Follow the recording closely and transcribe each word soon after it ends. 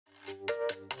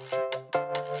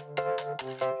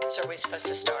So are we supposed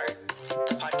to start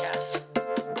the podcast?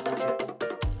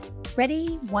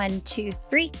 Ready? 1, 2,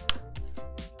 3.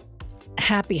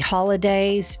 Happy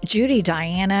holidays. Judy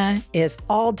Diana is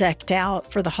all decked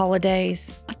out for the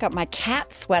holidays I got my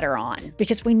cat sweater on.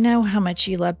 because we know how much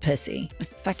you love pussy. I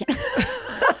fucking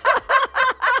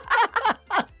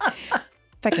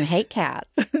fucking hate cats.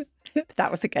 But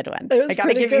that was a good one. It was I got to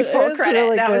pretty give you good. full It was credit.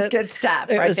 really That was good. good stuff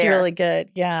It right was there. really good.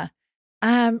 Yeah.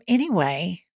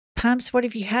 Anyway, Pumps, what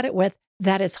have you had it with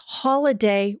that is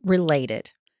holiday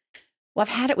related? Well, I've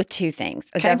had it with two things.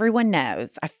 As Okay. everyone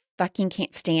knows, I fucking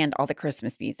can't stand all the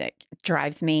Christmas music. It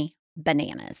drives me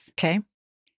bananas. Okay.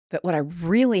 But what I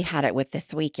really had it with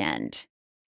this weekend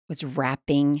was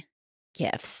wrapping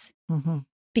gifts. Mm-hmm.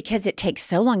 Because it takes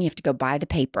so long. You have to go buy the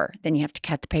paper. Then you have to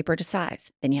cut the paper to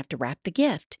size. Then you have to wrap the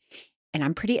gift. And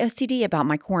I'm pretty OCD about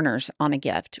my corners on a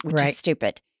gift, which Right. is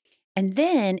stupid. And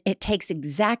then it takes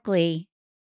exactly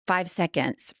 5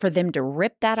 seconds for them to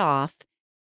rip that off,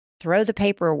 throw the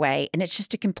paper away, and it's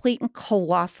just a complete and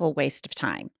colossal waste of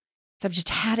time. So I've just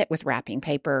had it with wrapping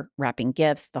paper, wrapping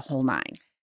gifts, the whole nine.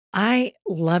 I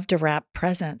love to wrap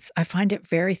presents. I find it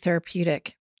very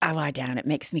therapeutic I lie down. It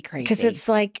makes me crazy. because it's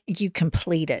like you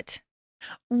complete it.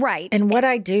 right. And what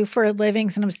I do for a living,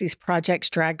 sometimes these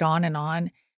projects drag on,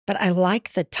 but I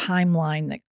like the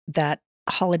timeline that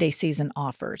holiday season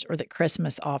offers or that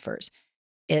Christmas offers.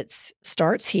 It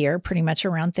starts here pretty much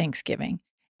around Thanksgiving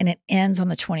and it ends on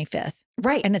the 25th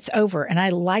right. and it's over. And I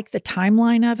like the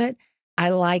timeline of it. I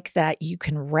like that you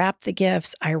can wrap the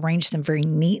gifts. I arrange them very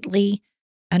neatly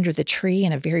under the tree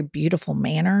in a very beautiful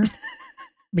manner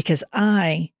because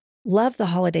I love the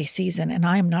holiday season and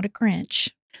I am not a Grinch.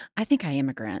 I think I am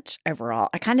a Grinch overall.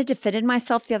 I kind of defended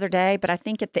myself the other day, but I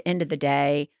think at the end of the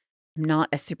day, I'm not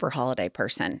a super holiday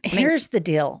person. Here's the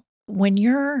deal. When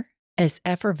you're as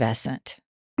effervescent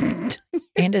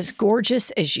and as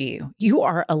gorgeous as you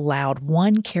are allowed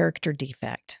one character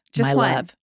defect. Just my one.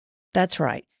 love. That's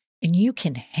right. And you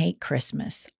can hate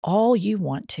Christmas all you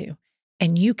want to.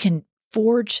 And you can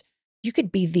you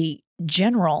could be the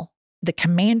general, the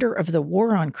commander of the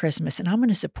war on Christmas. And I'm going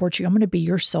to support you. I'm going to be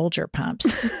your soldier,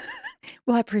 Pumps.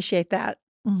 Well, I appreciate that.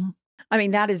 Mhm. I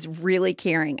mean, that is really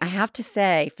caring. I have to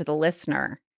say for the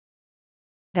listener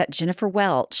that Jennifer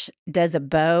Welch does a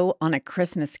bow on a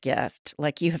Christmas gift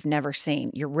like you have never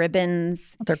seen. Your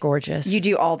ribbons, They're gorgeous. you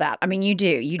do all that. I mean, you do.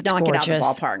 You It's knock it out of the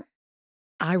gorgeous. ballpark.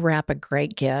 I wrap a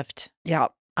great gift. Yeah.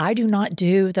 I do not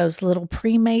do those little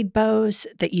pre-made bows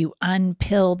that you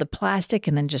unpill the plastic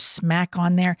and then just smack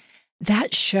on there.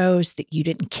 That shows that you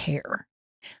didn't care.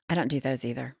 I don't do those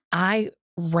either. I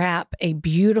wrap a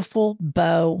beautiful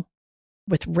bow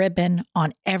with ribbon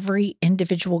on every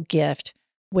individual gift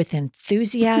with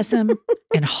enthusiasm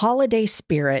and holiday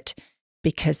spirit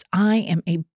because I am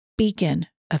a beacon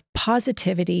of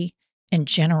positivity and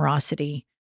generosity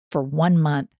for 1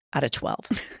 month out of 12.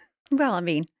 Well, I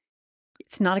mean,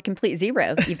 it's not a complete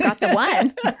zero. You've got the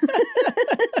one.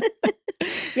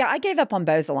 Yeah, I gave up on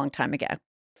bows a long time ago.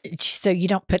 So you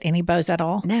don't put any bows at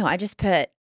all? No, I just put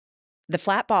the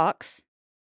flat box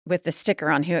with the sticker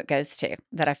on who it goes to,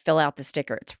 that I fill out the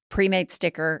sticker. It's a pre-made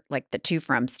sticker, like the to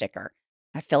from sticker.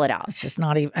 I fill it out. It's just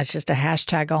not even, it's just a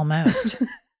hashtag almost.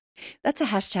 That's a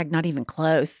hashtag not even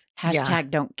close. Yeah. Hashtag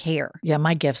don't care. Yeah,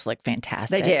 my gifts look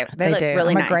fantastic. They do. They look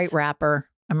really I'm nice. a great rapper.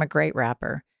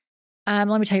 Let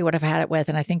me tell you what I've had it with.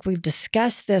 And I think we've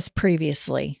discussed this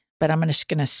previously, but I'm just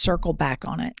going to circle back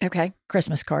on it. Okay.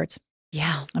 Christmas cards.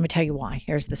 Yeah. Let me tell you why.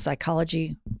 Here's the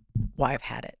psychology why I've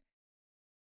had it.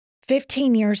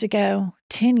 15 years ago,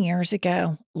 10 years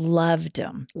ago, loved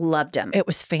them. Loved them. It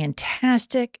was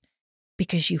fantastic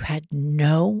because you had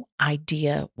no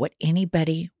idea what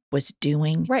anybody was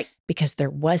doing Right. because there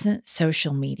wasn't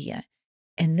social media.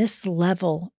 And this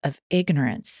level of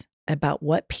ignorance about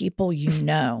what people you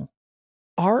know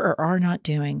are or are not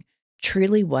doing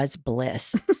truly was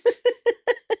bliss.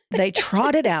 They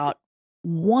trotted out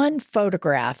one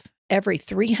photograph every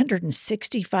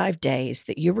 365 days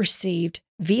that you received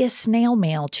via snail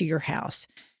mail to your house.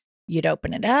 You'd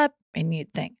open it up and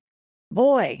you'd think,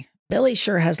 boy, Billy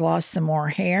sure has lost some more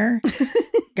hair.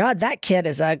 God, that kid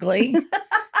is ugly.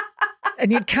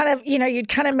 And you'd kind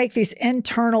of make these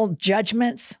internal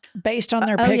judgments based on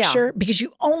their picture because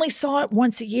you only saw it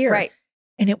once a year. Right.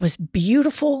 And it was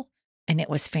beautiful and it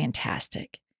was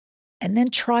fantastic. And then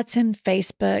trots in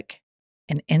Facebook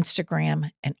and Instagram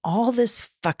and all this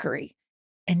fuckery.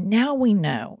 And now we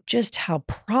know just how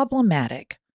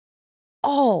problematic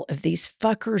all of these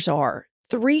fuckers are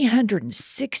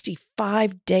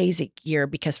 365 days a year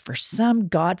because for some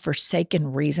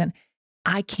godforsaken reason,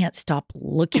 I can't stop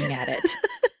looking at it.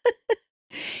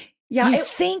 Yeah. You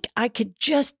think I could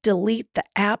just delete the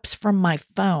apps from my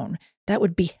phone? That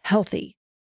would be healthy,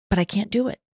 but I can't do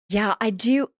it. Yeah, I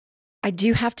do. I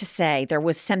do have to say there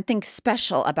was something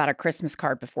special about a Christmas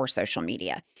card before social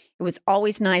media. It was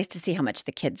always nice to see how much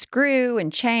the kids grew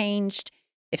and changed.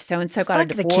 If so-and-so got a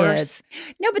Fuck the divorce.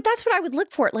 kids. No, but that's what I would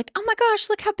look for. Like, oh my gosh,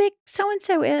 look how big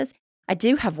so-and-so is. I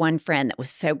do have one friend that was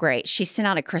so great. She sent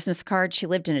out a Christmas card. She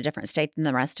lived in a different state than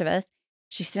the rest of us.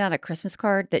 She sent out a Christmas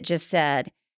card that just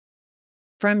said,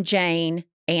 from Jane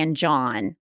and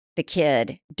John, the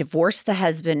kid, divorced the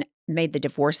husband, made the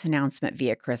divorce announcement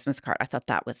via Christmas card. I thought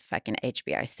that was fucking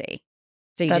HBIC.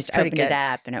 So you That's just pretty opened it good.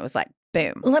 up and it was like,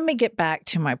 boom. Let me get back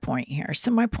to my point here.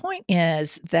 So my point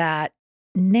is that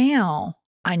now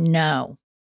I know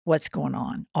what's going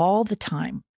on all the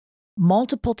time,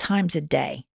 multiple times a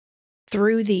day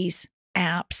through these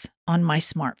apps on my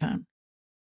smartphone.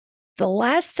 The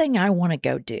last thing I want to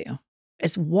go do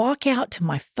is walk out to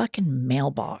my fucking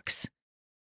mailbox,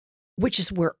 which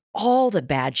is where all the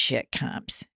bad shit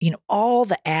comes. You know, all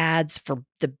the ads for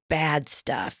the bad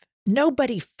stuff.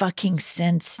 Nobody fucking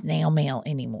sends snail mail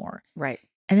anymore. Right.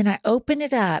 And then I open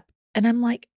it up and I'm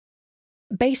like,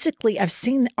 basically, I've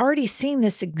already seen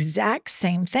this exact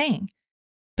same thing,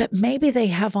 but maybe they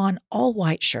have on all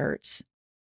white shirts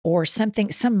or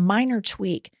something, some minor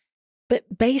tweak.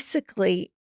 But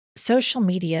basically, social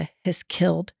media has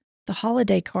killed the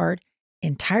holiday card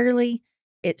entirely.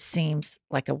 It seems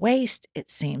like a waste. It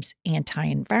seems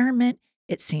anti-environment.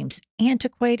 It seems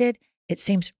antiquated. It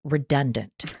seems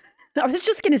redundant. I was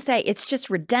just going to say, it's just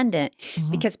redundant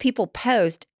because people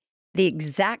post the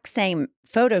exact same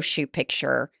photo shoot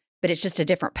picture, but it's just a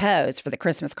different pose for the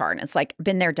Christmas card. And it's like,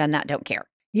 been there, done that, don't care.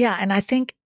 Yeah. And I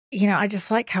think, you know, I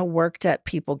just like how worked up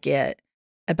people get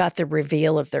about the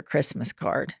reveal of their Christmas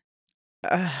card.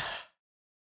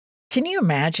 Can you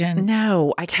imagine?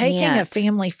 No, I taking can't. a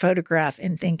family photograph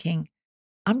and thinking,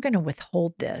 I'm going to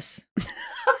withhold this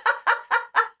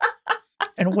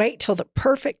and wait till the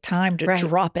perfect time to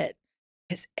drop it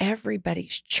because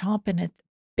everybody's chomping at the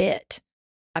bit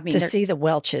to see the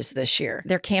Welches this year.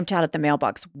 They're camped out at the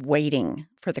mailbox waiting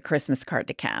for the Christmas card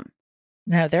to come.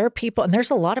 No, there are people, and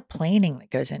there's a lot of planning that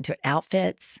goes into it.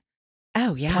 Outfits.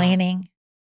 Oh, yeah. Planning.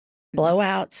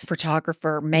 Blowouts.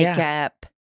 Photographer, makeup.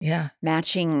 Yeah.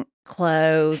 Matching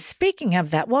clothes. Speaking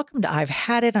of that, welcome to I've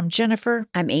Had It. I'm Jennifer.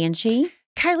 I'm Angie.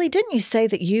 Kylie, didn't you say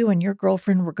that you and your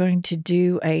girlfriend were going to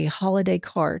do a holiday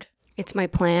card? It's my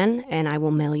plan, and I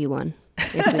will mail you one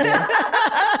if we do.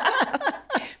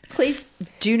 Please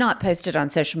do not post it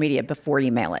on social media before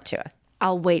you mail it to us.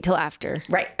 I'll wait till after.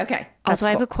 Right. Okay. Also,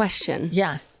 I have a question.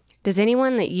 Yeah. Does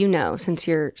anyone that you know, since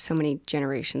you're so many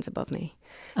generations above me,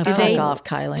 do they off,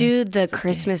 Kylie? Do the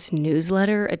Christmas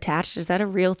newsletter attached? Is that a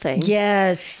real thing?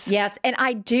 Yes. Yes. And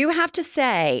I do have to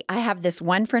say, I have this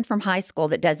one friend from high school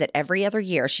that does it every other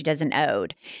year. She does an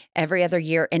ode every other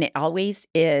year, and it always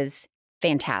is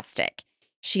fantastic.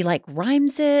 She like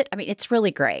rhymes it. I mean, it's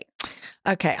really great.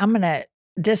 Okay. I'm going to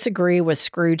disagree with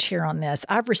Scrooge here on this.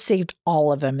 I've received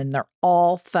all of them and they're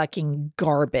all fucking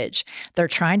garbage. They're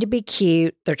trying to be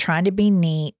cute. They're trying to be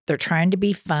neat. They're trying to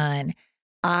be fun.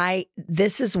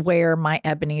 This is where my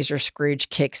Ebenezer Scrooge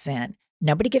kicks in.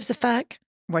 Nobody gives a fuck.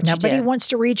 Nobody wants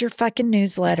to read your fucking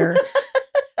newsletter.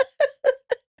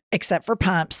 Except for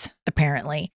Pumps,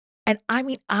 apparently. And I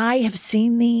mean, I have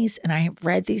seen these and I have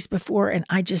read these before, and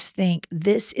I just think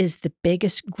this is the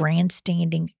biggest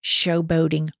grandstanding,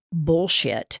 showboating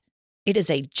bullshit. It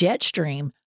is a jet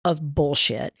stream of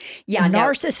bullshit. Yeah,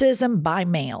 narcissism by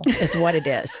mail is what it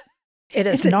is. It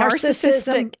is it's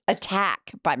narcissism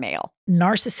attack by mail.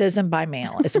 Narcissism by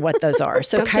mail is what those are.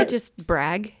 So don't they just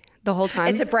brag the whole time?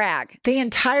 It's a brag. The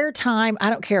entire time. I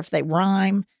don't care if they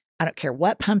rhyme. I don't care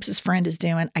what Pumps' friend is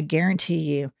doing. I guarantee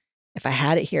you, if I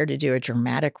had it here to do a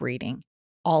dramatic reading,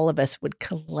 all of us would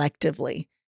collectively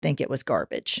think it was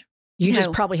garbage. You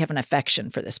just probably have an affection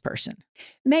for this person.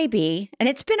 Maybe. And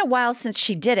it's been a while since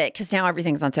she did it because now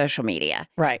everything's on social media.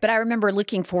 Right. But I remember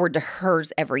looking forward to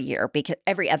hers every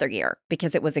other year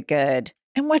because it was a good.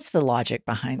 And what's the logic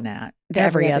behind that?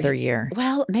 Every other year.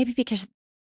 Well, maybe because.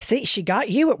 See, she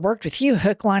got you. It worked with you,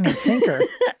 hook, line, and sinker.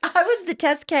 I was the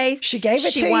test case. She gave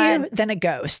it to you, then a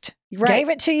ghost. Right. Gave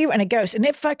it to you and a ghost. And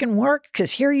it fucking worked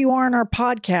because here you are on our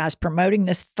podcast promoting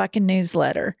this fucking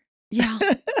newsletter. Yeah,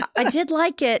 I did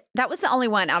like it. That was the only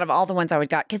one out of all the ones I would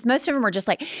got because most of them were just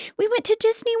like, we went to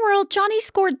Disney World. Johnny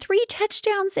scored 3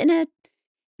 touchdowns in a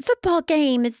football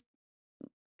game. Is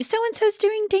so-and-so's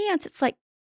doing dance. It's like,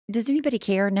 does anybody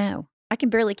care? No. I can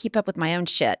barely keep up with my own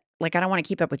shit. Like, I don't want to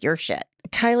keep up with your shit.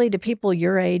 Kylie, do people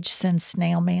your age send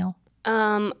snail mail?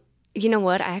 You know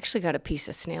what? I actually got a piece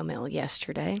of snail mail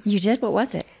yesterday. You did? What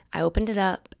was it? I opened it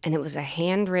up and it was a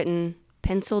handwritten,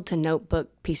 penciled to notebook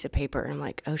piece of paper. I'm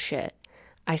like, oh shit.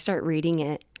 I start reading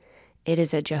it. It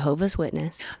is a Jehovah's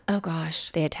Witness. Oh,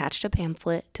 gosh. They attached a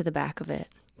pamphlet to the back of it,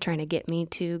 trying to get me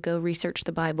to go research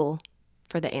the Bible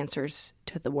for the answers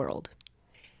to the world.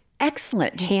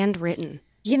 Excellent. Handwritten.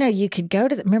 You know, you could go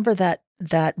to remember that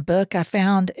book I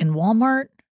found in Walmart?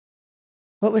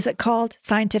 What was it called?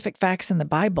 Scientific Facts in the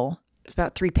Bible. It's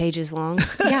about 3 pages long.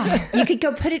 Yeah. You could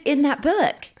go put it in that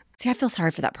book. See, I feel sorry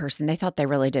for that person. They thought they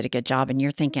really did a good job. And you're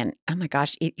thinking, oh my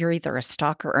gosh, you're either a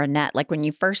stalker or a nut. Like when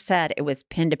you first said it was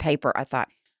pen to paper, I thought,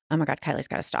 oh my God, Kylie's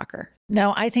got a stalker.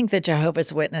 No, I think the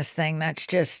Jehovah's Witness thing, that's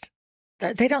just,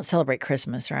 they don't celebrate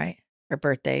Christmas, right? Or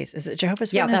birthdays. Is it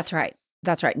Jehovah's Yeah, Witness? that's right.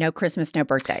 That's right. No Christmas, no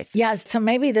birthdays. Yeah, so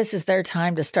maybe this is their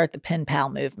time to start the pen pal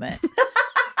movement.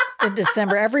 In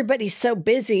December, everybody's so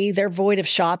busy. They're void of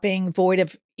shopping, void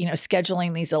of,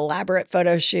 scheduling these elaborate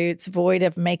photo shoots, void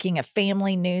of making a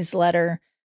family newsletter,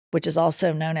 which is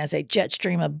also known as a jet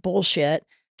stream of bullshit.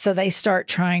 So they start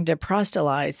trying to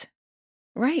proselytize.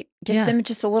 Right. Gives them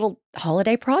just a little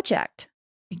holiday project.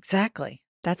 Exactly.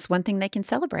 That's one thing they can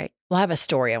celebrate. Well, I have a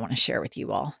story I want to share with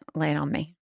you all. Lay it on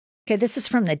me. Okay, this is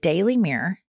from the Daily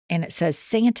Mirror, and it says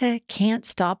Santa can't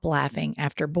stop laughing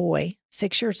after boy,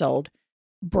 6 years old,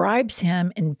 bribes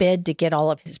him in bid to get all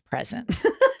of his presents.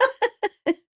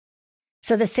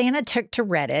 So the Santa took to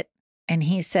Reddit, and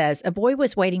he says, a boy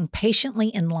was waiting patiently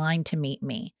in line to meet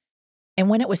me. And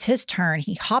when it was his turn,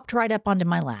 he hopped right up onto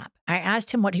my lap. I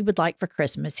asked him what he would like for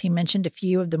Christmas. He mentioned a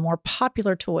few of the more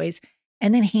popular toys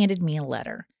and then handed me a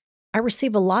letter. I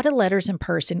receive a lot of letters in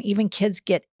person. Even kids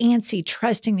get antsy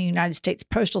trusting the United States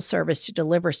Postal Service to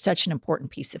deliver such an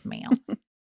important piece of mail.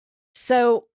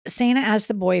 So Santa asked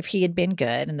the boy if he had been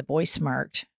good, and the boy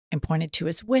smirked and pointed to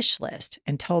his wish list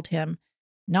and told him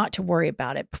not to worry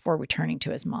about it before returning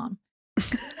to his mom.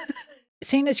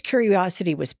 Santa's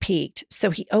curiosity was piqued, so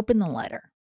he opened the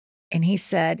letter, and he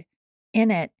said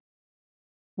in it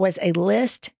was a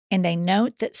list and a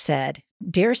note that said,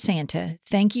 Dear Santa,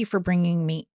 thank you for bringing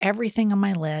me everything on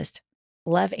my list.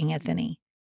 Love, Anthony.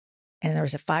 And there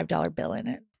was a $5 bill in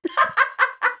it.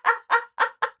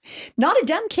 Not a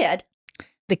dumb kid.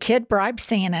 The kid bribed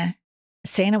Santa.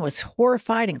 Santa was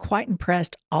horrified and quite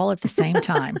impressed all at the same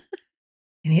time.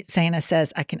 And Santa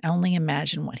says, I can only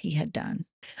imagine what he had done.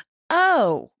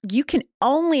 Oh, you can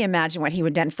only imagine what he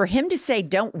would have done. For him to say,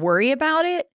 don't worry about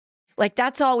it, like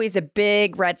that's always a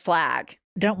big red flag.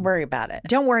 Don't worry about it.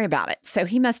 Don't worry about it. So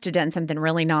he must have done something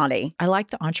really naughty. I like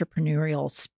the entrepreneurial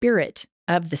spirit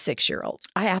of the 6-year-old.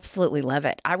 I absolutely love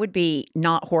it. I would be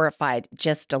not horrified,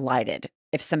 just delighted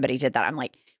if somebody did that. I'm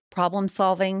like, problem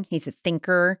solving. He's a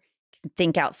thinker, can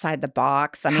think outside the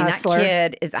box. I mean, Hustler. that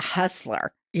kid is a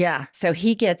hustler. Yeah. So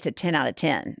he gets a 10 out of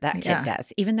 10. That kid Yeah.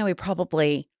 does, even though he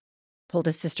probably pulled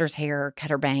his sister's hair, cut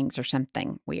her bangs or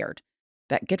something weird.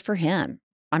 But good for him.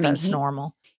 I mean, That's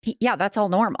normal. Yeah, that's all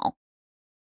normal.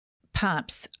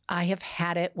 Pumps, I have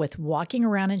had it with walking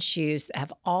around in shoes that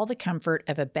have all the comfort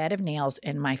of a bed of nails,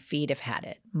 and my feet have had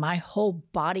it. My whole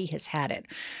body has had it.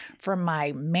 From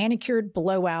my manicured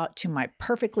blowout to my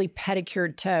perfectly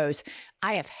pedicured toes,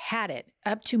 I have had it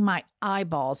up to my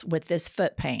eyeballs with this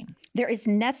foot pain. There is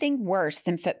nothing worse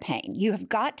than foot pain. You have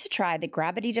got to try the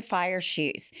Gravity Defier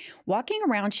shoes. Walking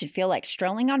around should feel like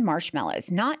strolling on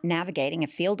marshmallows, not navigating a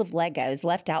field of Legos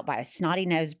left out by a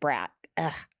snotty-nosed brat.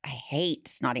 Ugh, I hate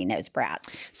snotty-nosed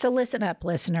brats. So listen up,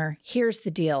 listener. Here's the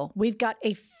deal. We've got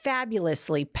a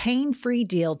fabulously pain-free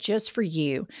deal just for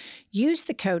you. Use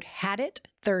the code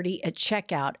HADIT30 at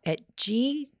checkout at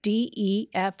gdefy.com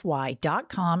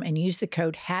and use the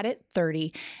code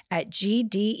HADIT30 at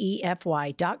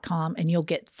gdefy.com and you'll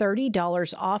get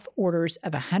 $30 off orders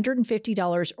of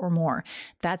 $150 or more.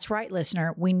 That's right,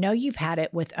 listener. We know you've had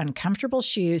it with uncomfortable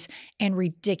shoes and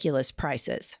ridiculous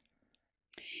prices.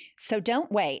 So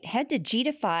don't wait. Head to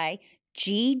gdefy,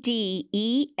 gdefy.com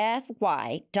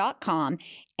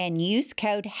and use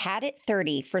code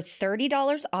HADIT30 for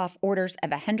 $30 off orders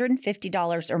of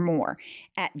 $150 or more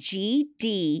at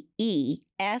gdefy.com.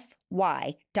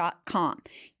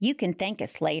 You can thank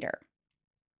us later.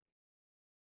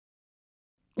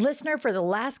 Listener, for the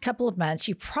last couple of months,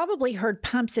 you've probably heard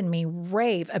Pumps and me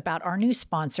rave about our new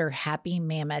sponsor, Happy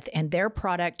Mammoth, and their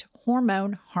product,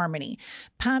 Hormone Harmony.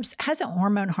 Pumps, hasn't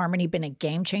Hormone Harmony been a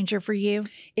game changer for you?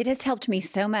 It has helped me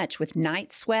so much with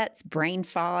night sweats, brain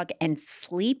fog, and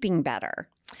sleeping better.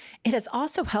 It has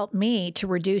also helped me to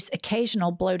reduce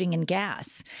occasional bloating and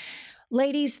gas.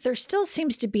 Ladies, there still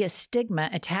seems to be a stigma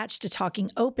attached to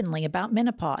talking openly about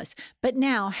menopause, but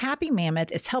now Happy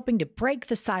Mammoth is helping to break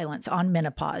the silence on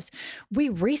menopause. We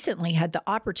recently had the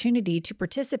opportunity to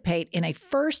participate in a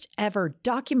first ever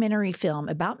documentary film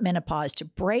about menopause to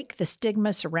break the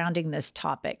stigma surrounding this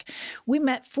topic. We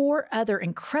met 4 other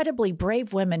incredibly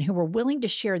brave women who were willing to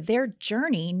share their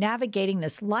journey navigating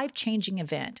this life-changing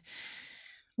event.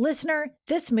 Listener,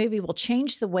 this movie will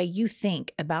change the way you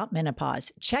think about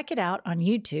menopause. Check it out on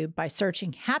YouTube by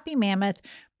searching Happy Mammoth,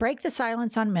 Break the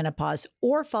Silence on Menopause,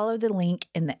 or follow the link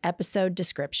in the episode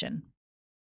description.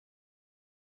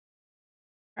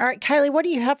 All right, Kylie, what do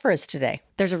you have for us today?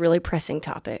 There's a really pressing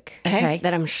topic Okay.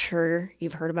 that I'm sure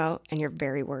you've heard about and you're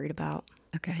very worried about.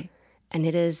 Okay. And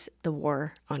it is the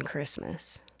war on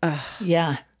Christmas,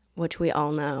 Yeah. which we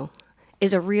all know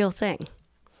is a real thing.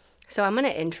 So I'm going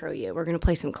to intro you. We're going to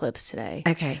play some clips today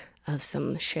Okay. of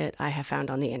some shit I have found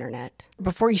on the internet.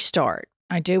 Before you start,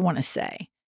 I do want to say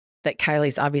that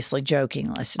Kylie's obviously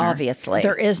joking, listener. Obviously.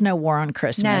 There is no war on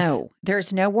Christmas. No,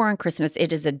 there's no war on Christmas.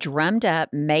 It is a drummed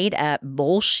up, made up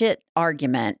bullshit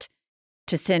argument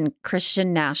to send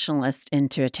Christian nationalists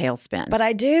into a tailspin. But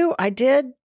I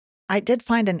did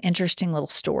find an interesting little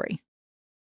story.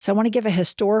 So I want to give a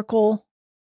historical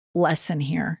lesson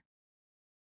here.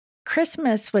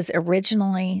 Christmas was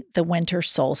originally the winter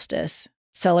solstice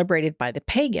celebrated by the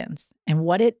pagans. And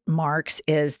what it marks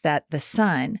is that the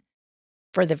sun,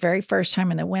 for the very first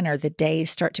time in the winter, the days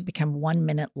start to become 1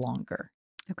 minute longer.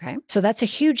 okay. So that's a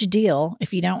huge deal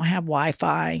if you don't have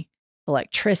Wi-Fi,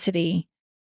 electricity,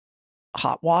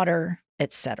 hot water,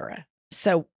 etc.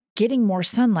 So getting more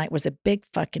sunlight was a big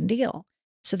fucking deal.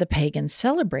 So the pagans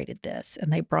celebrated this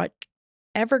and they brought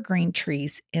evergreen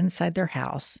trees inside their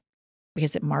house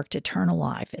because it marked eternal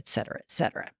life, etc.,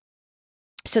 etc.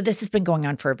 So this has been going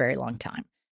on for a very long time.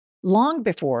 Long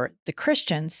before the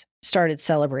Christians started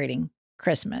celebrating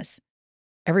Christmas,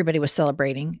 everybody was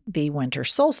celebrating the winter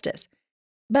solstice.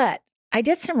 But I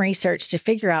did some research to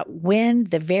figure out when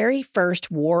the very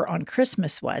first war on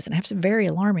Christmas was, and I have some very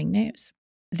alarming news.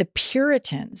 The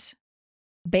Puritans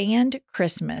banned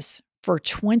Christmas for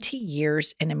 20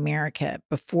 years in America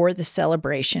before the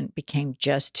celebration became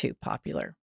just too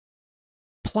popular.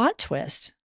 Plot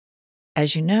twist.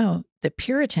 As you know, the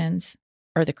Puritans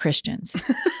are the Christians.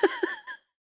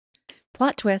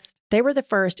 Plot twist. They were the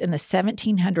first in the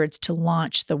 1700s to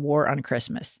launch the war on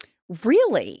Christmas.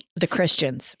 Really? The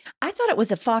Christians. I thought it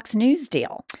was a Fox News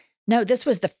deal. No, this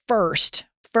was the first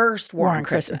War on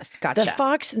Christmas. Gotcha. The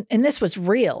Fox, and this was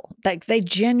real. Like they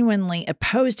genuinely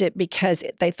opposed it because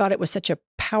they thought it was such a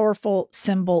powerful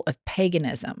symbol of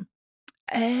paganism.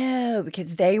 Oh,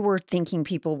 because they were thinking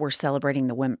people were celebrating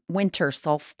the winter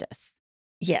solstice.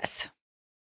 Yes.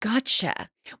 Gotcha.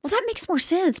 Well, that makes more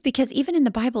sense because even in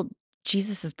the Bible,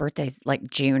 Jesus' birthday is like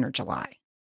June or July.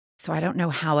 So I don't know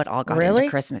how it all got Really? into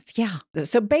Christmas. Yeah.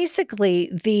 So basically,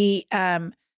 the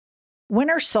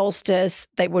winter solstice,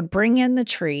 they would bring in the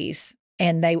trees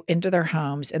and they into their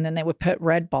homes, and then they would put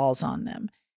red balls on them.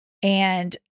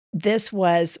 And this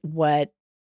was what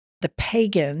the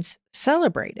pagans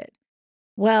celebrated.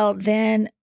 Well, then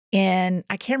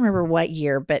I can't remember what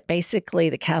year, but basically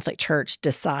the Catholic Church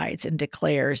decides and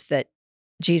declares that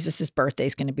Jesus' birthday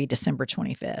is going to be December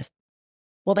 25th.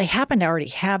 Well, they happen to already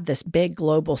have this big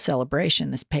global celebration,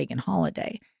 this pagan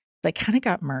holiday. They kind of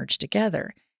got merged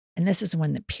together. And this is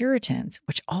when the Puritans,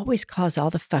 which always cause all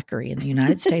the fuckery in the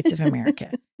United States of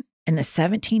America, in the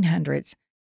 1700s,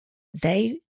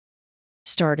 they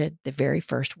started the very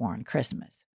first war on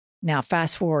Christmas. Now,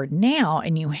 fast forward now,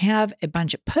 and you have a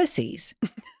bunch of pussies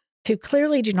who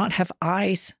clearly do not have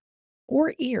eyes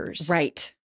or ears.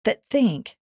 Right. That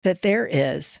think that there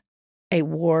is a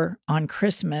war on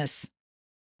Christmas.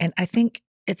 And I think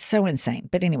it's so insane.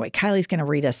 But anyway, Kylie's going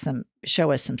to show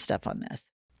us some stuff on this.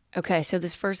 Okay, so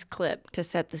this first clip to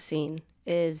set the scene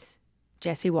is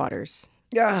Jesse Waters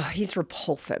Oh, he's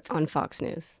repulsive. on Fox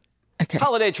News. Okay.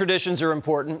 Holiday traditions are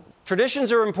important.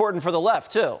 Traditions are important for the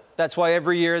left, too. That's why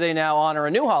every year they now honor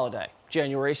a new holiday,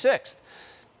 January 6th,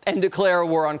 and declare a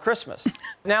war on Christmas.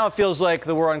 Now it feels like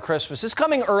the war on Christmas is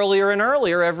coming earlier and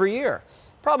earlier every year.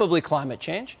 Probably climate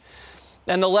change.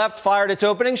 And the left fired its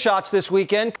opening shots this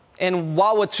weekend. In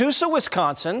Wauwatosa,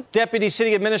 Wisconsin, Deputy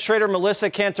City Administrator Melissa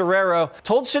Cantarero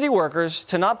told city workers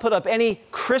to not put up any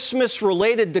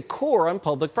Christmas-related decor on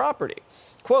public property.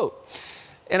 Quote,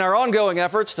 "In our ongoing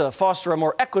efforts to foster a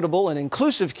more equitable and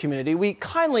inclusive community, we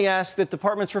kindly ask that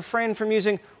departments refrain from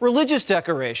using religious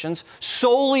decorations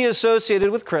solely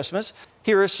associated with Christmas.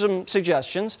 Here are some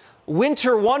suggestions.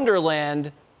 Winter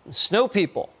Wonderland, snow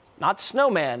people, not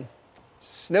snowman,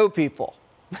 snow people."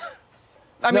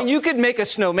 I mean, you could make a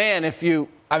snowman if you.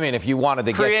 I mean, if you wanted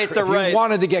to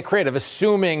get creative,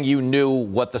 assuming you knew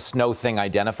what the snow thing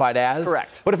identified as.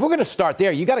 Correct. But if we're going to start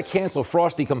there, you got to cancel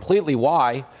Frosty completely.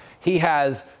 Why? He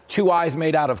has 2 eyes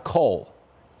made out of coal,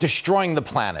 destroying the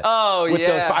planet. Oh,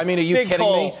 yeah. I mean, are you Big kidding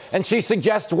coal. me? And she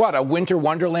suggests what? A winter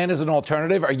wonderland is an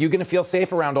alternative? Are you going to feel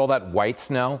safe around all that white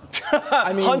snow?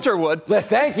 I mean, Hunter would.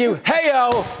 Thank you.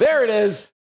 Hey-o, there it is.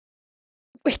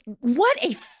 Wait, what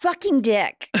a fucking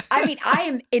dick. I mean, I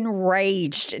am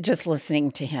enraged just listening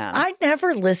to him. I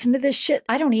never listened to this shit.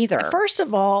 I don't either. First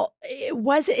of all,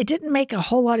 it didn't make a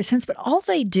whole lot of sense, but all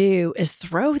they do is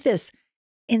throw this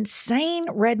insane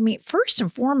red meat. First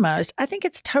and foremost, I think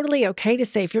it's totally okay to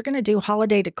say if you're going to do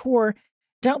holiday decor,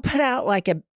 don't put out like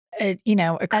a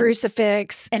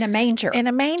crucifix in a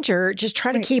manger. Just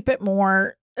try to keep it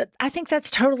more. I think that's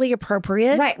totally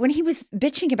appropriate. Right. When he was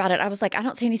bitching about it, I was like, I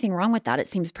don't see anything wrong with that. It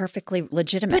seems perfectly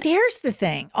legitimate. But here's the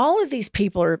thing. All of these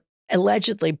people are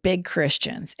allegedly big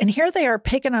Christians. And here they are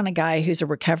picking on a guy who's a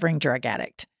recovering drug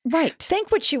addict. Right. Think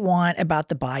what you want about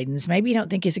the Bidens. Maybe you don't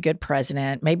think he's a good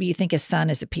president. Maybe you think his son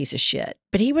is a piece of shit.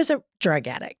 But he was a drug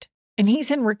addict and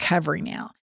he's in recovery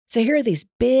now. So here are these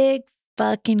big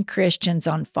fucking Christians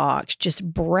on Fox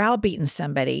just browbeating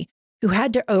somebody who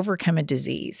had to overcome a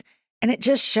disease. And it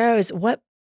just shows what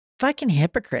fucking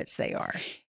hypocrites they are.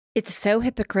 It's so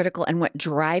hypocritical. And what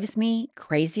drives me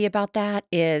crazy about that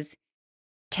is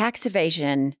tax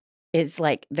evasion is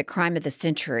like the crime of the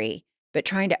century, but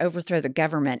trying to overthrow the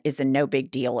government is a no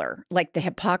big dealer. Like the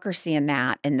hypocrisy in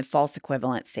that and the false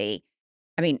equivalency.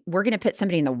 I mean, we're going to put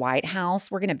somebody in the White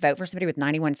House. We're going to vote for somebody with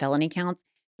 91 felony counts,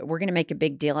 but we're going to make a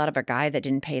big deal out of a guy that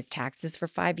didn't pay his taxes for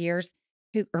 5 years.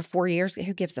 Or 4 years,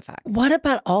 who gives a fuck? What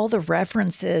about all the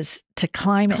references to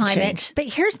climate change? But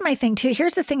here's my thing, too.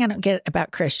 Here's the thing I don't get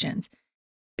about Christians.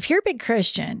 If you're a big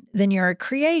Christian, then you're a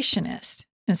creationist.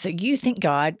 And so you think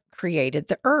God created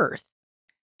the earth.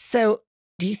 So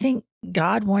do you think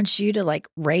God wants you to like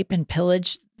rape and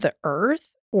pillage the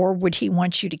earth? Or would he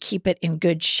want you to keep it in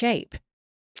good shape?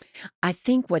 I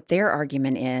think what their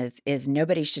argument is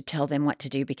nobody should tell them what to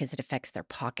do because it affects their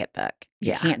pocketbook.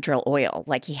 You can't drill oil.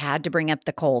 Like he had to bring up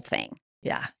the coal thing.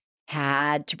 Yeah.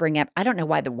 Had to bring up, I don't know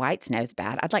why the white snow's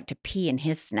bad. I'd like to pee in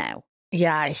his snow.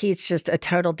 Yeah, he's just a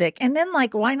total dick. And then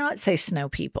like, why not say snow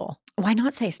people? Why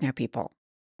not say snow people?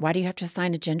 Why do you have to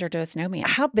assign a gender to a snowman?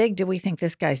 How big do we think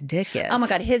this guy's dick is? Oh my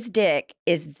God, his dick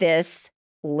is this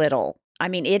little. I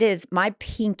mean, it is, my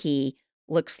pinky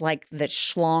looks like the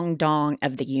schlong dong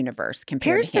of the universe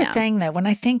compared to him. Here's the thing, though. When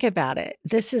I think about it,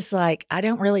 this is like, I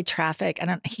don't really traffic. I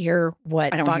don't hear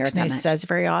what Fox News says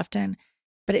very often,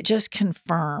 but it just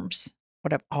confirms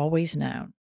what I've always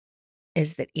known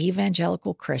is that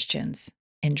evangelical Christians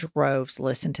in droves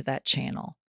listen to that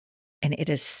channel. And it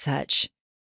is such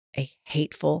a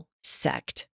hateful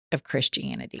sect of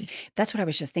Christianity. That's what I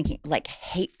was just thinking. Like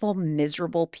hateful,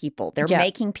 miserable people. They're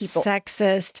making people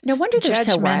sexist. No wonder they're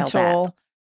so riled up.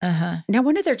 No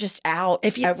wonder they're just out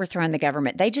overthrowing the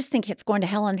government. They just think it's going to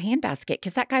hell in a handbasket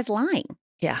because that guy's lying.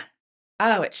 Yeah.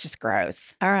 Oh, it's just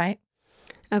gross. All right.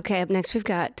 Okay, up next we've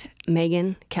got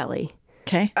Megyn Kelly.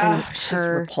 Okay. Oh, she's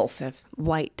repulsive.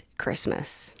 White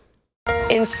Christmas.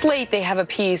 In Slate, they have a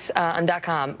piece on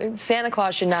 .com. Santa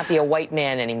Claus should not be a white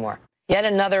man anymore. Yet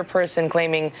another person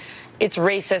claiming it's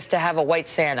racist to have a white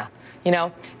Santa, you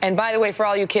know? And by the way, for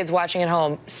all you kids watching at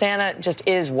home, Santa just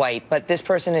is white, but this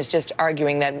person is just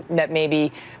arguing that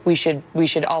maybe we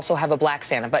should also have a black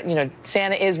Santa. But, you know,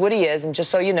 Santa is what he is, and just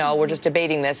so you know, we're just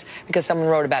debating this because someone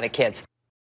wrote about it, kids.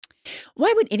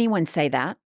 Why would anyone say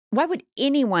that? Why would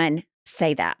anyone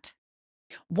say that?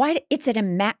 Why?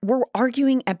 We're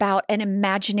arguing about an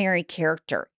imaginary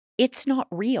character. It's not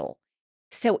real.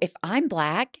 So if I'm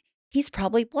black, he's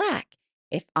probably black.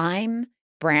 If I'm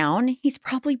brown, he's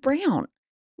probably brown.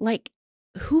 Like,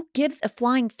 who gives a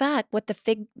flying fuck what the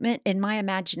figment in my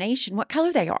imagination, what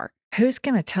color they are? Who's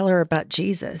going to tell her about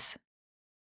Jesus?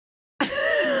 I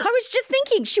was just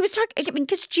thinking, she was talking, I mean,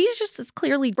 because Jesus is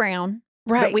clearly brown.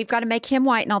 Right. But we've got to make him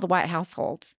white in all the white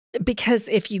households. Because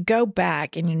if you go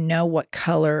back and you know what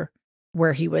color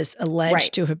where he was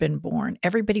alleged to have been born,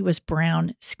 everybody was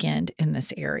brown skinned in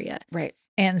this area. Right.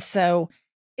 And so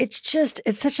it's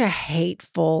such a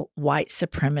hateful white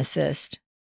supremacist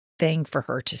thing for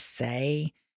her to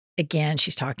say. Again,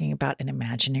 she's talking about an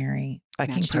imaginary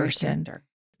fucking person. Character.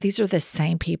 These are the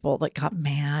same people that got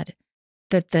mad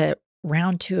that the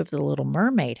round 2 of The Little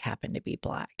Mermaid happened to be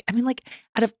black. I mean, like,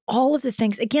 out of all of the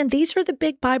things, again, these are the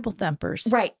big Bible thumpers.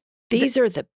 Right. These are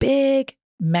the big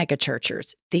mega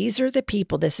churchers. These are the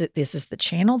people, this is the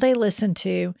channel they listen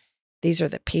to. These are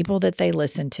the people that they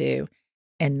listen to.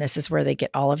 And this is where they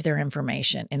get all of their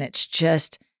information. And it's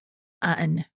just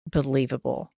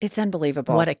unbelievable. It's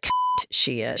unbelievable. What a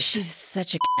she is. She's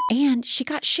such a and she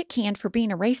got shit canned for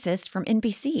being a racist from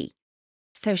NBC.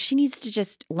 So she needs to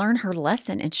just learn her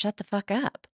lesson and shut the fuck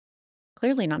up.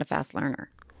 Clearly not a fast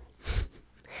learner.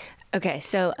 Okay,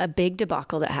 so a big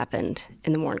debacle that happened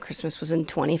in the War on Christmas was in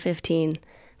 2015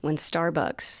 when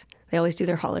Starbucks, they always do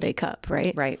their holiday cup,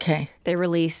 right? Right. Okay. They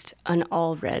released an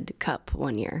all red cup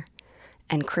one year,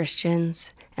 and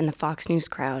Christians and the Fox News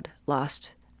crowd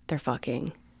lost their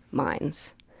fucking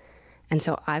minds. And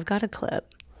so I've got a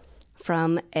clip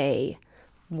from a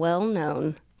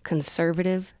well-known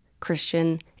conservative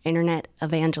Christian internet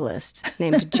evangelist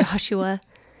named Joshua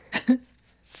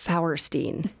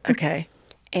Fauerstein. Okay.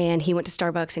 And he went to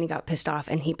Starbucks and he got pissed off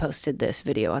and he posted this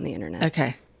video on the internet.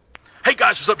 Okay. Hey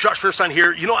guys, what's up? Josh Fierstein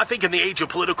here. You know, I think in the age of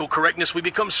political correctness, we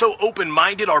become so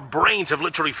open-minded, our brains have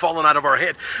literally fallen out of our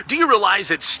head. Do you realize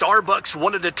that Starbucks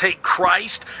wanted to take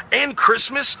Christ and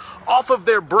Christmas off of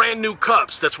their brand new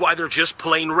cups? That's why they're just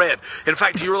plain red. In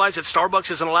fact, do you realize that Starbucks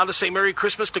isn't allowed to say Merry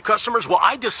Christmas to customers? Well,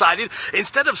 I decided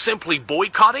instead of simply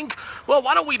boycotting, well,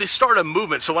 why don't we just start a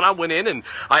movement? So when I went in and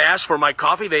I asked for my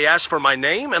coffee, they asked for my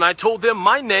name, and I told them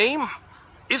my name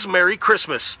is Merry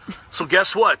Christmas. So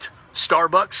guess what?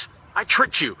 Starbucks, I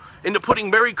tricked you into putting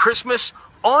Merry Christmas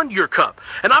on your cup.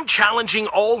 And I'm challenging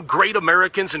all great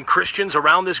Americans and Christians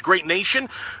around this great nation,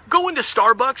 go into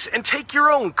Starbucks and take your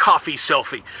own coffee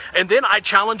selfie. And then I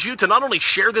challenge you to not only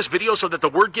share this video so that the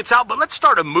word gets out, but let's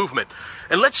start a movement.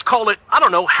 And let's call it, I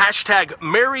don't know, hashtag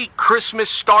Merry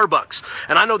Christmas Starbucks.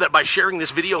 And I know that by sharing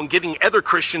this video and getting other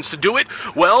Christians to do it,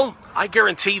 well, I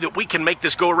guarantee that we can make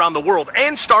this go around the world.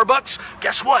 And Starbucks,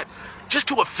 guess what? Just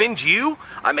to offend you,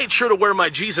 I made sure to wear my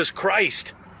Jesus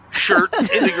Christ shirt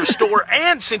into your store.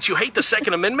 And since you hate the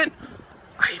Second Amendment,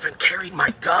 I even carried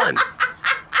my gun.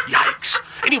 Yikes.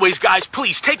 Anyways, guys,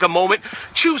 please take a moment.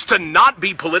 Choose to not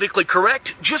be politically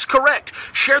correct. Just correct.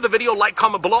 Share the video, like,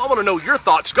 comment below. I want to know your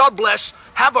thoughts. God bless.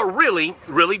 Have a really,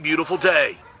 really beautiful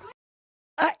day.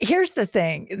 Here's the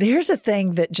thing. Here's a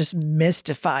thing that just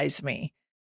mystifies me.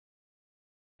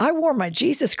 I wore my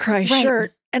Jesus Christ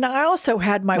shirt. And I also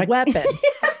had my weapon.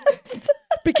 Yes.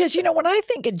 Because, you know, when I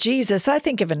think of Jesus, I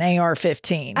think of an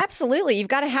AR-15. Absolutely. You've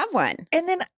got to have one. And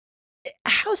then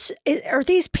are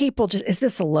these people just, is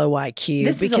this a low IQ?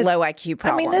 This is a low IQ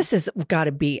problem. I mean, this has got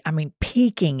to be,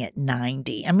 peaking at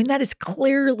 90. I mean, that is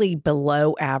clearly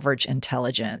below average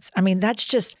intelligence. I mean,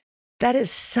 it's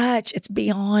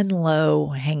beyond low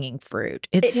hanging fruit.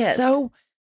 It's so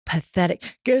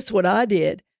pathetic. Guess what I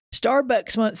did?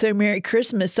 Starbucks won't say Merry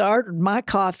Christmas, so I ordered my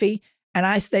coffee,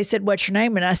 and they said, "What's your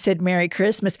name?" And I said, "Merry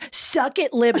Christmas." Suck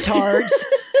it, libtards.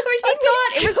 He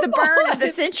thought it was the burn of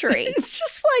the century. It's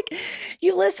just like,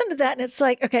 you listen to that, and it's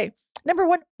like, okay, number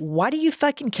one, why do you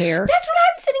fucking care? That's what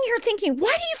I'm sitting here thinking.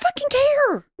 Why do you fucking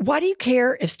care? Why do you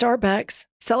care if Starbucks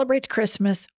celebrates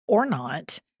Christmas or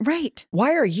not? Right.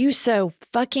 Why are you so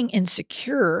fucking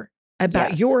insecure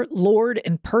about your Lord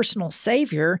and personal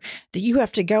Savior that you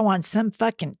have to go on some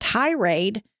fucking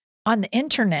tirade on the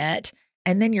internet,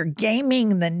 and then you're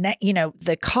gaming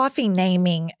the coffee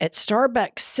naming at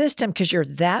Starbucks system because you're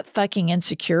that fucking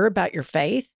insecure about your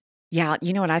faith? Yeah,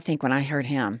 you know what I think when I heard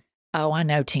him? Oh, I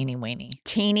know, teeny weeny.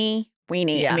 Teeny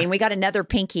weeny. Yeah. I mean, we got another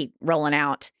pinky rolling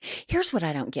out. Here's what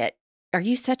I don't get. Are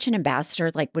you such an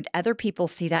ambassador? Like, would other people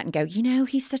see that and go, you know,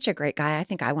 he's such a great guy. I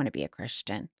think I want to be a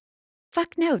Christian.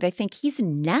 Fuck no. They think he's a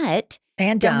nut.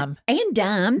 And dumb.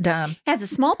 Dumb. Has a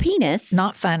small penis.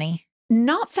 Not funny.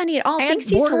 Not funny at all. And thinks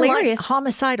he's hilarious.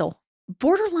 Homicidal.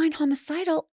 Borderline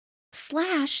homicidal /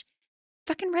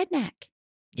 fucking redneck.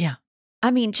 Yeah.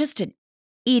 I mean, just an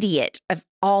idiot of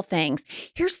all things.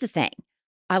 Here's the thing.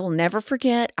 I will never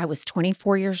forget. I was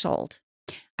 24 years old.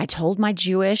 I told my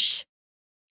Jewish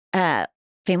family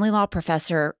law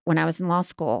professor when I was in law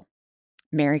school,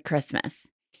 Merry Christmas.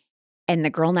 And the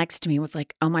girl next to me was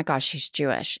like, oh my gosh, she's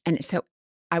Jewish. And so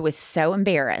I was so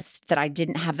embarrassed that I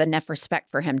didn't have enough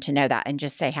respect for him to know that and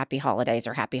just say happy holidays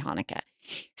or happy Hanukkah.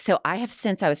 So I have,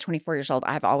 since I was 24 years old,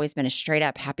 I've always been a straight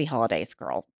up happy holidays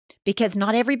girl, because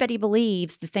not everybody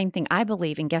believes the same thing I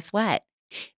believe. And guess what?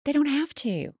 They don't have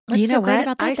to. What's so great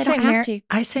about that? They don't have to.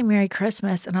 I say Merry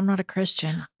Christmas, and I'm not a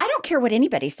Christian. I don't care what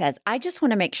anybody says. I just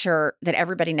want to make sure that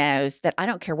everybody knows that I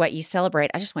don't care what you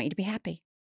celebrate. I just want you to be happy.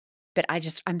 But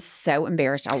I'm so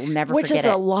embarrassed. I will never forget it. Which is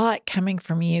a lot coming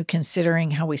from you,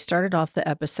 considering how we started off the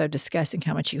episode discussing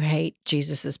how much you hate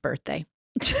Jesus's birthday.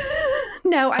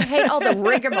 No, I hate all the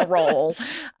rigmarole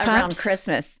around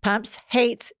Christmas. Pumps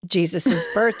hates Jesus's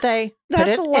birthday. That's Put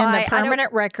it a lie. in the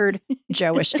permanent record,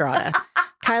 Joe Estrada.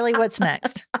 Kylie, what's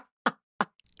next?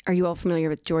 Are you all familiar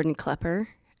with Jordan Klepper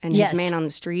and Yes. his Man on the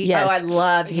Street? Yes. Oh, I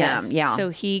love him. Yes. Yeah. So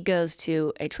he goes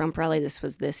to a Trump rally, this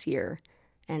was this year,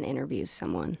 and interviews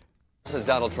someone. Has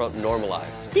Donald Trump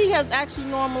normalized? He has actually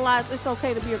normalized it's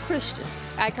okay to be a Christian.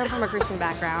 I come from a Christian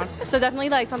background, so definitely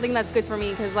like something that's good for me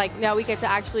because like now we get to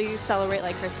actually celebrate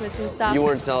like Christmas and stuff. You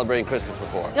weren't celebrating Christmas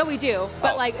before. No, we do,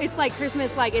 but Oh. like it's like Christmas,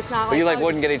 like it's not But like. you like oh,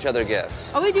 wouldn't get each other gifts.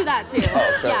 Oh, we do that too.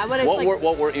 So Yeah, but it's what, like.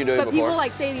 what weren't you doing But before? people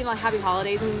like say like happy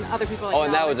holidays, and other people like. Oh,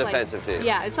 and no, that was it's, like- offensive to you.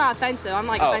 Yeah, it's not offensive. I'm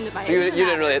like Oh, offended by so it. you It's didn't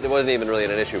not- really, it wasn't even really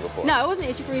an issue before. No, it wasn't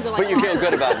an issue for me, but like. But you feel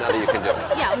good about it now that you can do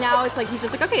it. Yeah, now it's like he's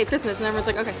just like okay, it's Christmas, and everyone's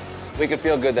like okay. We could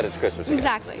feel good that it's Christmas again.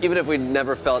 Exactly. Even if we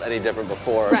never felt any different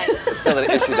before, Right. it's still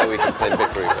an issue that we can claim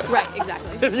victory with. Right,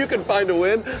 exactly. If you can find a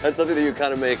win on something that you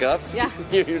kind of make up, Yeah.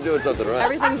 you're doing something right.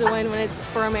 Everything's a win when it's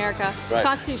for America. Right.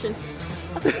 Constitution.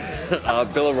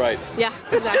 Bill of Rights. Yeah,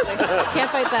 exactly.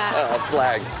 Can't fight that. A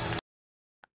flag.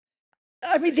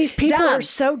 I mean, these people are Dumb.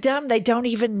 so dumb, they don't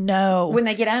even know when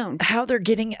they get owned. how they're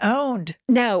getting owned.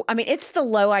 No, I mean, it's the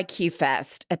low IQ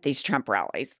fest at these Trump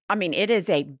rallies. I mean, it is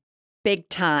a big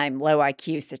time low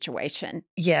IQ situation.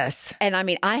 Yes. And I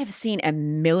mean, I have seen a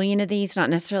million of these, not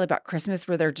necessarily about Christmas,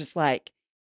 where they're just like,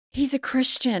 he's a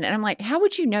Christian. And I'm like, how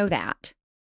would you know that?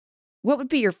 What would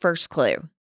be your first clue?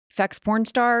 Sex porn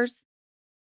stars,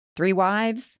 3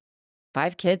 wives,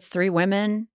 5 kids, 3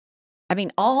 women. I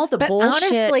mean, all the But bullshit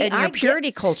honestly, in your I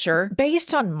purity culture.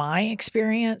 Based on my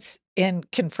experience in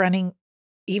confronting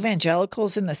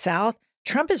evangelicals in the South,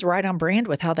 Trump is right on brand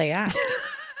with how they act.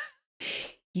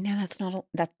 You know, that's not,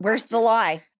 where's the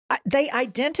lie? They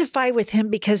identify with him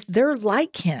because they're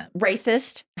like him.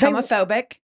 Racist, They-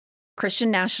 homophobic,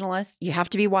 Christian nationalist. You have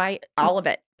to be white, all of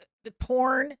it. The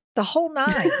porn, the whole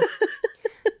nine.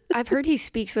 I've heard he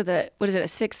speaks with a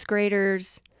 6th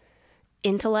grader's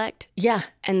intellect, Yeah.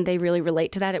 and they really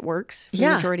relate to that. It works for the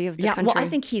Yeah. majority of the Yeah, country. well, I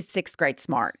think he's 6th grade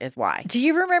smart is why. Do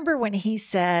you remember when he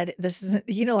said, this is,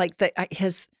 like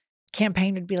his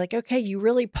campaign would be like, okay, you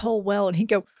really poll well. And he'd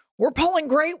go, we're polling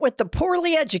great with the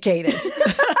poorly educated.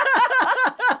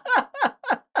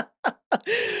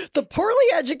 The poorly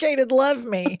educated love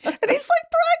me. And he's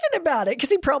like bragging about it because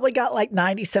he probably got like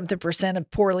 90-something% of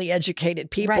poorly educated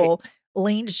people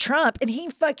leaned Trump. And he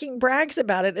fucking brags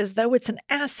about it as though it's an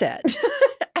asset.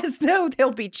 As though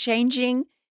they'll be changing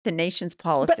the nation's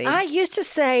policy. But I used to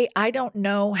say, I don't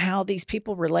know how these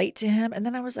people relate to him. And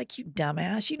then I was like, you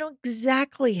dumbass, you know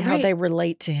exactly how Right. they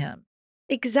relate to him.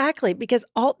 Exactly. Because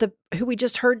who we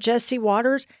just heard, Jesse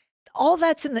Waters,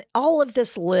 all of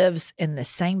this lives in the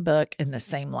same book, in the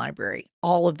same library.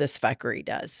 All of this fuckery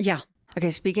does. Yeah. Okay,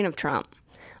 speaking of Trump,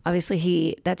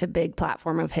 obviously that's a big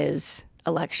platform of his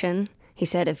election. He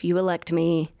said, if you elect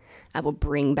me, I will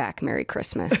bring back Merry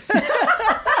Christmas.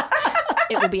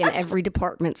 It will be in every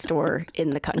department store in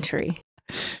the country.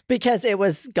 Because it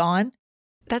was gone.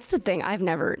 That's the thing. I've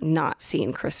never not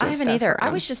seen Christmas I haven't stuff either. I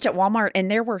around. was just at Walmart and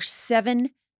there were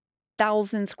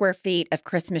 7,000 square feet of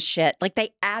Christmas shit. Like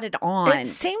they added on. It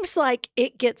seems like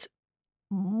it gets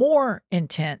more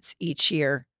intense each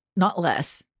year, not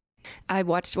less. I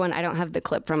watched one. I don't have the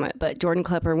clip from it, but Jordan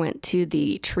Klepper went to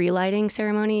the tree lighting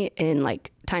ceremony in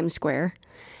like Times Square.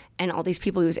 And all these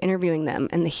people, he was interviewing them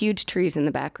and the huge trees in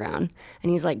the background.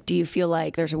 And he's like, do you feel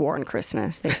like there's a war on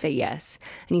Christmas? They say yes.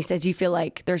 And he says, you feel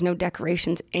like there's no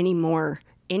decorations anymore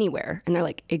anywhere? And they're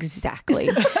like, exactly.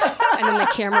 And then the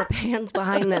camera pans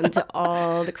behind them to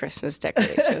all the Christmas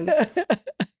decorations.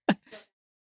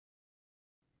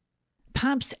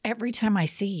 Pumps, every time I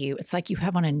see you, it's like you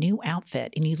have on a new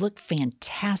outfit and you look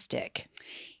fantastic.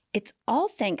 It's all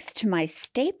thanks to my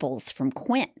staples from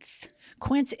Quince.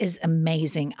 Quince is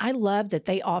amazing. I love that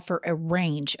they offer a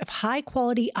range of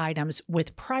high-quality items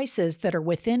with prices that are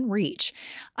within reach.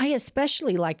 I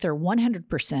especially like their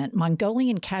 100%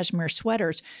 Mongolian cashmere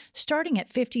sweaters starting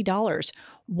at $50,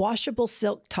 washable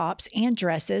silk tops and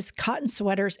dresses, cotton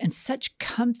sweaters, and such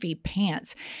comfy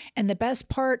pants. And the best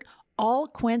part, all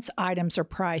Quince items are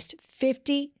priced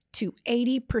 50 to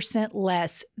 80%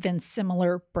 less than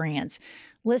similar brands.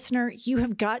 Listener, you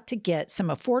have got to get some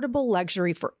affordable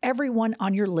luxury for everyone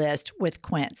on your list with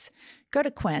Quince. Go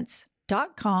to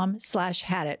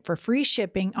quince.com/hadit for free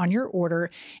shipping on your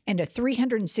order and a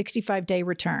 365-day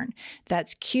return.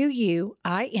 That's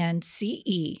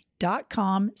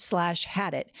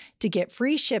QUINCE.com/hadit to get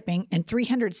free shipping and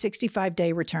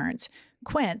 365-day returns.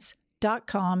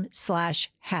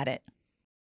 Quince.com/hadit.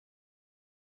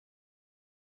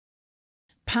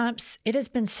 Pumps, it has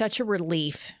been such a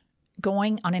relief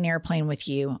going on an airplane with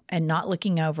you and not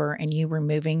looking over and you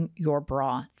removing your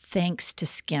bra thanks to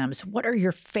Skims. What are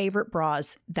your favorite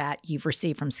bras that you've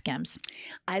received from Skims?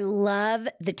 I love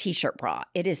the t-shirt bra.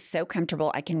 It is so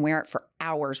comfortable. I can wear it for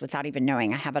hours without even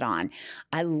knowing I have it on.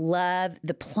 I love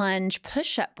the plunge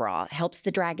push-up bra. It helps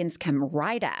the dragons come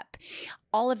right up.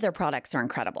 All of their products are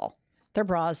incredible. Their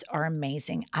bras are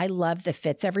amazing. I love the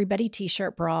Fits Everybody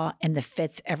t-shirt bra and the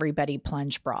Fits Everybody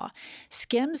plunge bra.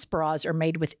 Skims bras are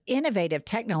made with innovative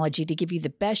technology to give you the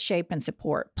best shape and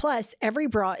support. Plus, every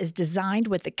bra is designed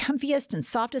with the comfiest and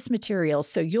softest materials,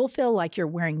 so you'll feel like you're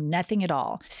wearing nothing at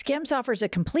all. Skims offers a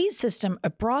complete system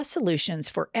of bra solutions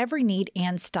for every need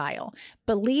and style.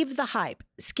 Believe the hype.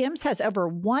 Skims has over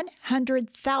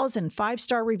 100,000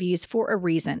 five-star reviews for a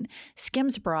reason.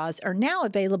 Skims bras are now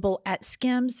available at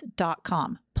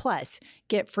skims.com. Plus,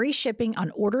 get free shipping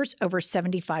on orders over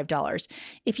 $75.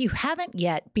 If you haven't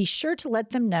yet, be sure to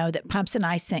let them know that Pumps and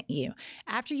I sent you.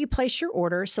 After you place your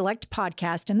order, select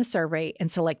podcast in the survey and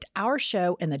select our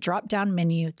show in the drop-down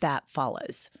menu that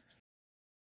follows.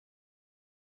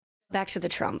 Back to the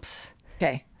Trumps.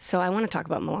 Okay. So I want to talk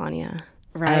about Melania.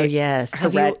 Right. Oh, yes. Her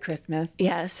red Christmas.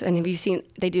 Yes. And have you seen,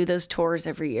 they do those tours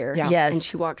every year. Yeah. Yes. And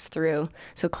she walks through.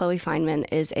 So Chloe Fineman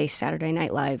is a Saturday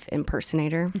Night Live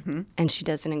impersonator. And she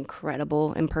does an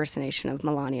incredible impersonation of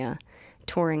Melania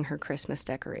touring her Christmas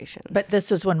decorations. But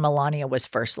this was when Melania was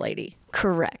first lady.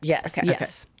 Correct. Yes. Okay.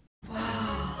 Yes.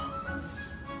 Oh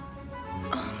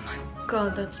my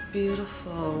God, that's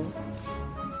beautiful.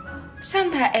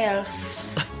 Santa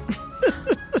elves.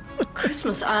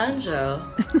 Christmas angel.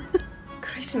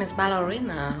 Christmas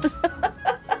ballerina.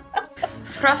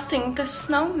 Frosting the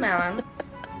snowman.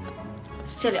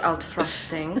 Silly old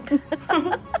frosting.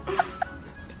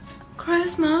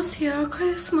 Christmas here,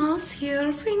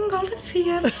 Ringo the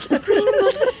fear, Ringo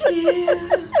the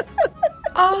fear.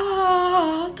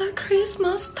 Ah, the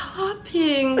Christmas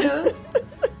topping.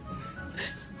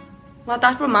 Well,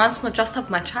 that reminds me just of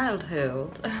my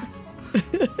childhood.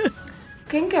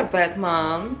 Gingerbread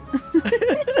man.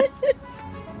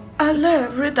 Oh,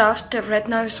 look, Rudolph the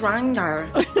red-nosed reindeer.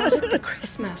 Look at the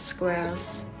Christmas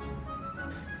squares.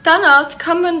 Donald,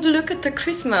 come and look at the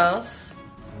Christmas.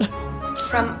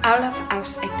 From all of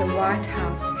us at the White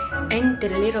House and the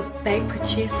little baby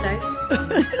Jesus.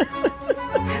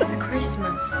 Happy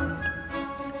Christmas.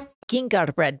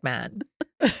 Gingerbread man.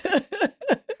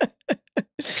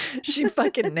 She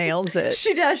fucking nails it.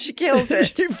 She does. She kills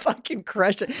it. She fucking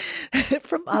crushed it.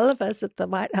 From all of us at the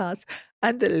White House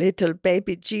and the little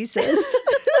baby Jesus.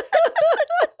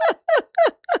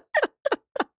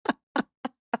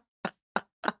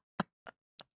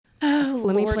 Oh,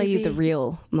 Let me Lordy play you bee. the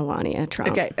real Melania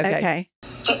Trump. Okay.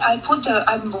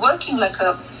 I'm working like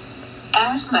a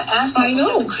ass my ass off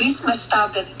with the Christmas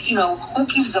stuff that, who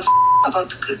gives a about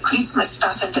Christmas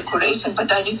stuff and decoration,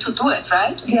 but I need to do it,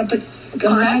 right? Yeah, but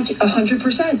correct?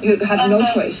 100%. You have no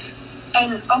choice.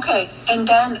 And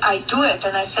then I do it,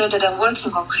 and I say that I'm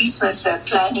working on Christmas,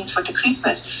 planning for the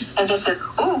Christmas, and they said,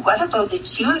 oh, what about the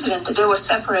children? That they were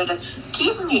separated.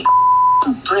 Give me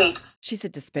a break. She's a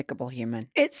despicable human.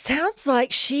 It sounds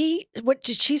like what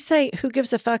did she say? Who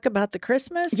gives a fuck about the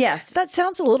Christmas? Yes. That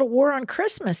sounds a little War on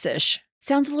Christmas-ish.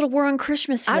 Sounds a little War on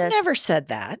Christmas. I've never said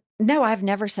that. No, I've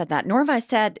never said that. Nor have I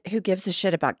said who gives a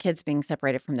shit about kids being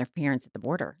separated from their parents at the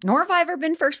border. Nor have I ever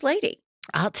been first lady.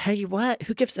 I'll tell you what.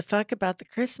 Who gives a fuck about the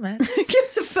Christmas? Who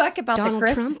gives a fuck about the Donald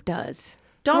Christmas? Trump does.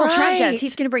 Donald Trump does. Right.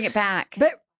 He's going to bring it back.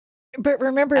 But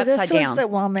remember, Upside this down. was the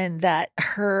woman that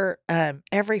her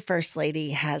every first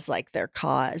lady has like their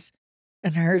cause,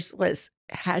 and hers was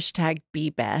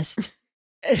 #BeBest.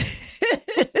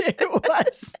 It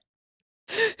was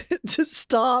to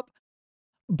stop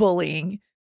bullying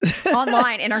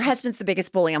Online, and her husband's the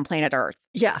biggest bully on planet Earth.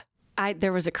 Yeah.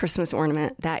 There was a Christmas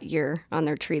ornament that year on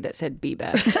their tree that said "Be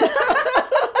Best."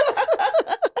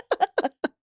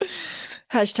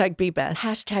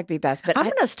 #BeBest. #BeBest. But I'm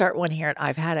going to start one here, and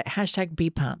I've had it.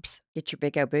 #BePumps. Get your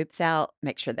big old boobs out.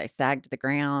 Make sure they sag to the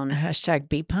ground.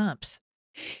 #BePumps.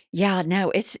 Yeah,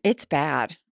 no, it's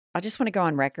bad. I just want to go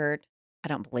on record. I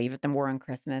don't believe in the war on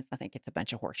Christmas. I think it's a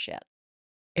bunch of horse shit.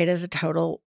 It is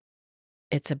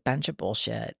it's a bunch of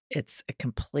bullshit. It's a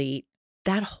complete,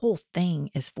 that whole thing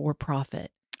is for profit.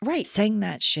 Right. Saying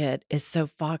that shit is so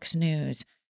Fox News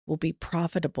will be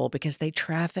profitable because they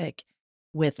traffic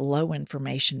with low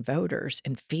information voters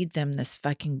and feed them this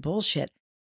fucking bullshit.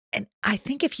 And I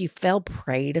think if you fell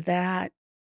prey to that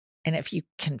and if you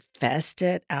confessed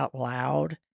it out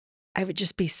loud, I would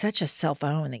just be such a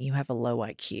self-own that you have a low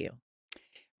IQ.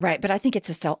 Right. But I think it's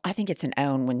an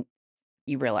own when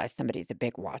you realize somebody's a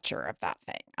big watcher of that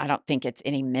thing. I don't think it's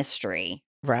any mystery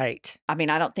Right. I mean,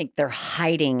 I don't think they're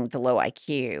hiding the low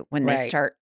IQ when they Right.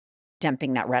 start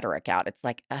dumping that rhetoric out. It's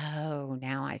like, oh,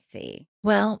 now I see.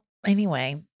 Well,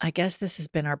 anyway, I guess this has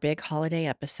been our big holiday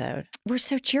episode. We're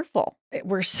so cheerful.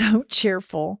 We're so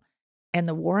cheerful. And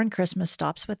the war on Christmas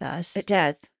stops with us. It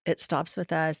does. It stops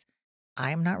with us.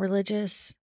 I am not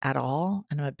religious at all.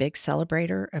 And I'm a big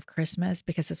celebrator of Christmas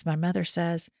because, as my mother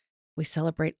says, we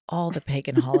celebrate all the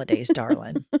pagan holidays,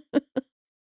 darling.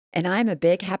 And I'm a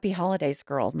big happy holidays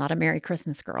girl, not a Merry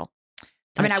Christmas girl.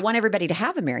 I mean, I want everybody to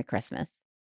have a Merry Christmas,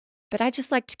 but I just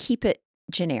like to keep it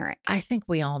generic. I think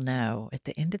we all know at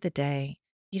the end of the day,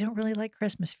 you don't really like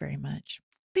Christmas very much.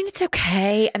 I mean, it's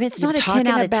okay. I mean, it's You're not a 10 talking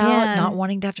out of about 10. not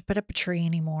wanting to have to put up a tree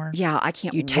anymore. Yeah, I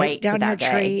can't You wait take for down your that day.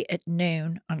 tree at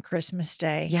noon on Christmas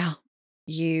Day. Yeah.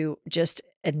 You just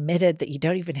admitted that you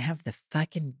don't even have the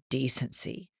fucking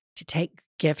decency to take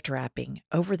gift wrapping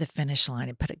over the finish line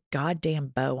and put a goddamn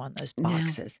bow on those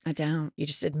boxes. No, I don't. You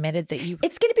just admitted that you...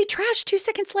 It's going to be trash 2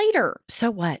 seconds later. So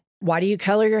what? Why do you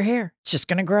color your hair? It's just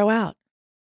going to grow out.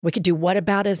 We could do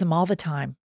whataboutism all the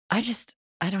time. I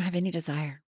don't have any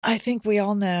desire. I think we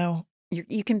all know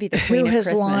You can be the queen who of has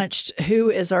Christmas. launched, who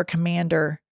is our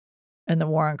commander in the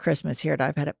war on Christmas here at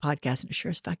I've Had It Podcast, and it sure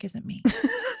as fuck isn't me.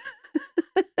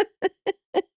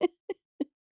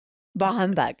 Bah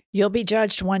humbug. You'll be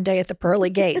judged one day at the pearly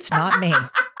gates, not me.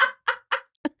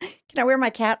 Can I wear my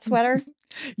cat sweater?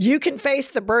 You can face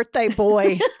the birthday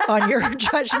boy on your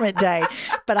judgment day,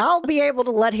 but I'll be able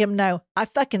to let him know I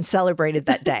fucking celebrated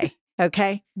that day.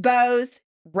 Okay. Bows,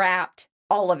 wrapped,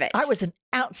 all of it. I was an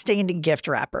outstanding gift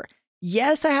wrapper.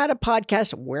 Yes, I had a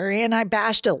podcast wherein I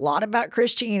bashed a lot about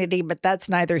Christianity, but that's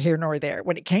neither here nor there.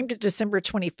 When it came to December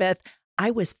 25th,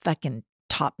 I was fucking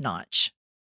top notch.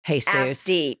 Ass Jesus.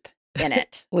 deep in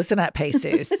it. Listen up,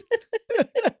 Jesus.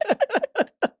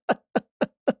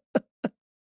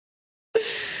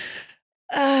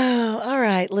 Oh, all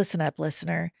right. Listen up,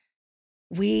 listener.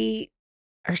 We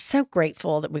are so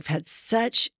grateful that we've had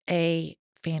such a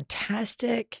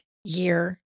fantastic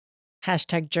year.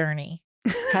 Hashtag journey.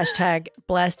 Hashtag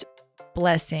blessed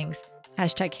blessings.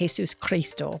 Hashtag Jesus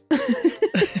Cristo.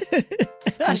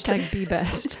 Hashtag be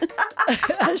best.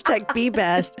 Hashtag be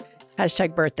best.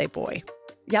 Hashtag birthday boy.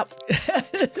 Yep.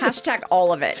 Hashtag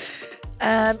all of it.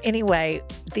 Anyway,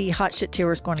 the Hot Shit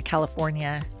Tour is going to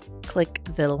California. Click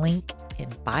the link in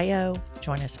bio.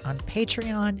 Join us on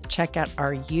Patreon. Check out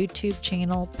our YouTube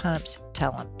channel, Pumps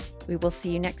Tell 'em. We will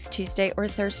see you next Tuesday or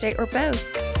Thursday or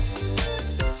both.